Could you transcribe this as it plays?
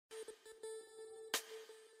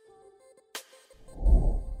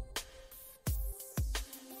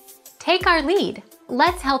Take our lead.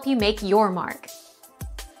 Let's help you make your mark.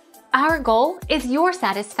 Our goal is your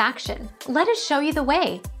satisfaction. Let us show you the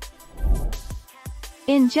way.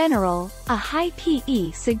 In general, a high PE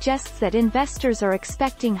suggests that investors are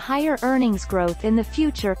expecting higher earnings growth in the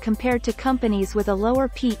future compared to companies with a lower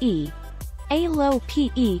PE. A low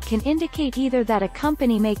PE can indicate either that a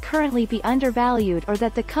company may currently be undervalued or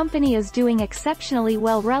that the company is doing exceptionally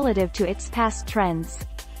well relative to its past trends.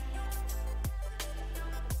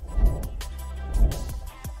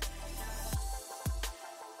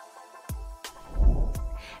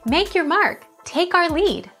 Make your mark. Take our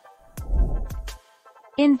lead.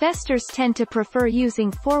 Investors tend to prefer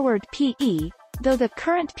using forward PE, though the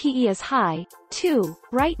current PE is high, too,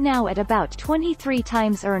 right now at about 23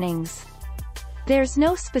 times earnings. There's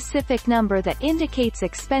no specific number that indicates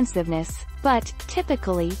expensiveness, but,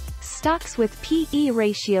 typically, stocks with PE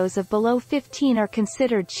ratios of below 15 are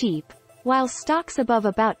considered cheap, while stocks above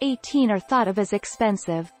about 18 are thought of as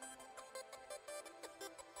expensive.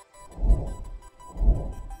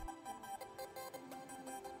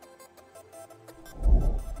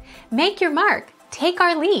 Make your mark. Take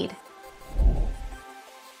our lead.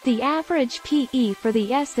 The average PE for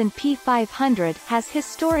the S&P 500 has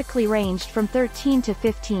historically ranged from 13 to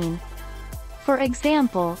 15. For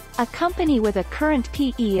example, a company with a current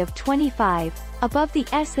PE of 25, above the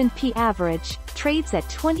S&P average, trades at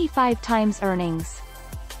 25 times earnings.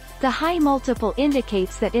 The high multiple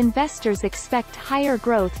indicates that investors expect higher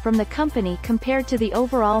growth from the company compared to the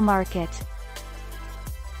overall market.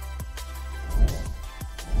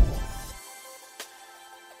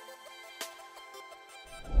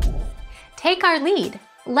 Take our lead.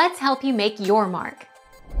 Let's help you make your mark.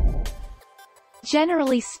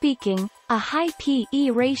 Generally speaking, a high PE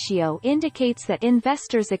ratio indicates that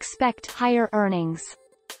investors expect higher earnings.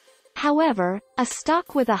 However, a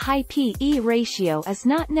stock with a high PE ratio is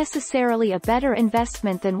not necessarily a better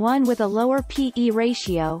investment than one with a lower PE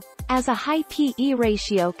ratio, as a high PE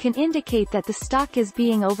ratio can indicate that the stock is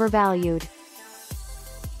being overvalued.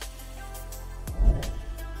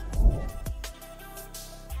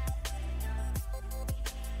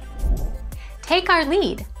 Take our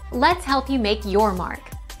lead. Let's help you make your mark.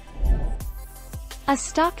 A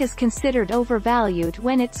stock is considered overvalued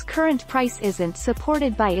when its current price isn't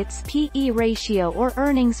supported by its PE ratio or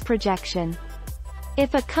earnings projection.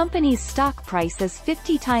 If a company's stock price is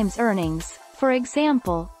 50 times earnings, for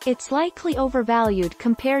example, it's likely overvalued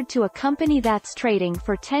compared to a company that's trading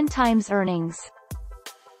for 10 times earnings.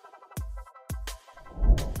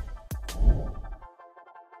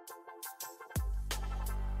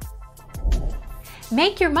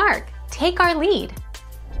 Make your mark. Take our lead.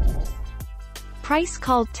 Price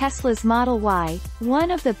called Tesla's Model Y,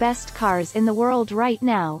 one of the best cars in the world right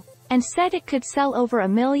now, and said it could sell over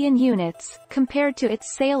 1 million units, compared to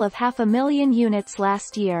its sale of 500,000 units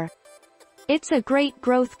last year. It's a great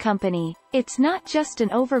growth company. It's not just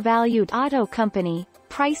an overvalued auto company,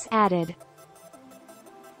 Price added.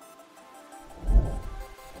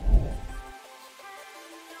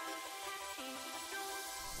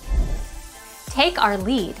 Take our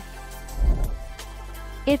lead.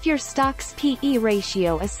 If your stock's PE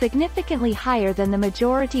ratio is significantly higher than the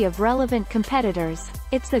majority of relevant competitors,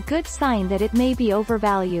 it's a good sign that it may be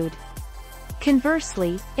overvalued.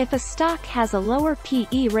 Conversely, if a stock has a lower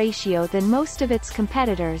PE ratio than most of its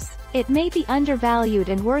competitors, it may be undervalued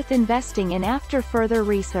and worth investing in after further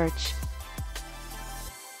research.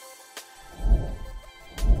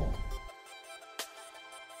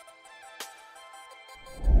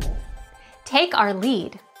 Take our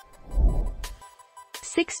lead.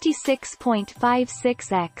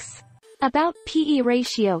 66.56x. About PE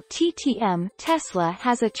ratio TTM. Tesla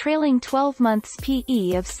has a trailing 12 months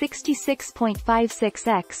PE of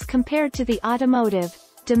 66.56x compared to the automotive,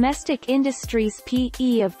 domestic industries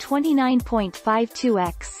PE of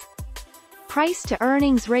 29.52x. Price to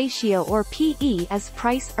earnings ratio or PE is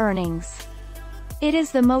price earnings. It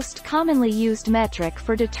is the most commonly used metric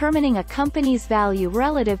for determining a company's value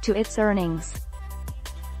relative to its earnings.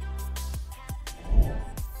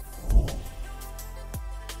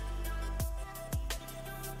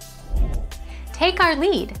 Take our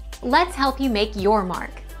lead. Let's help you make your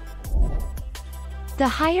mark. The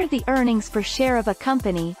higher the earnings per share of a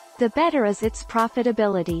company, the better is its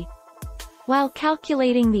profitability. While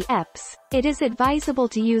calculating the EPS, it is advisable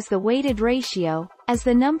to use the weighted ratio, as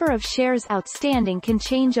the number of shares outstanding can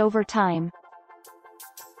change over time.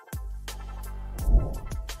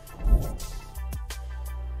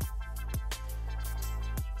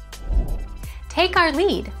 Take our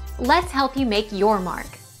lead. Let's help you make your mark.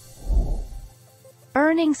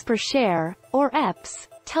 Earnings per share, or EPS,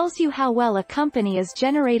 tells you how well a company is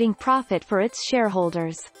generating profit for its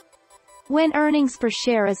shareholders. When earnings per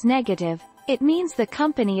share is negative, it means the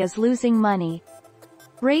company is losing money.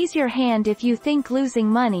 Raise your hand if you think losing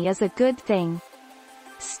money is a good thing.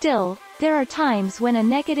 Still, there are times when a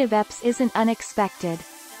negative EPS isn't unexpected.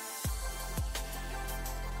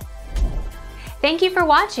 Thank you for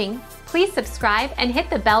watching. Please subscribe and hit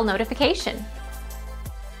the bell notification.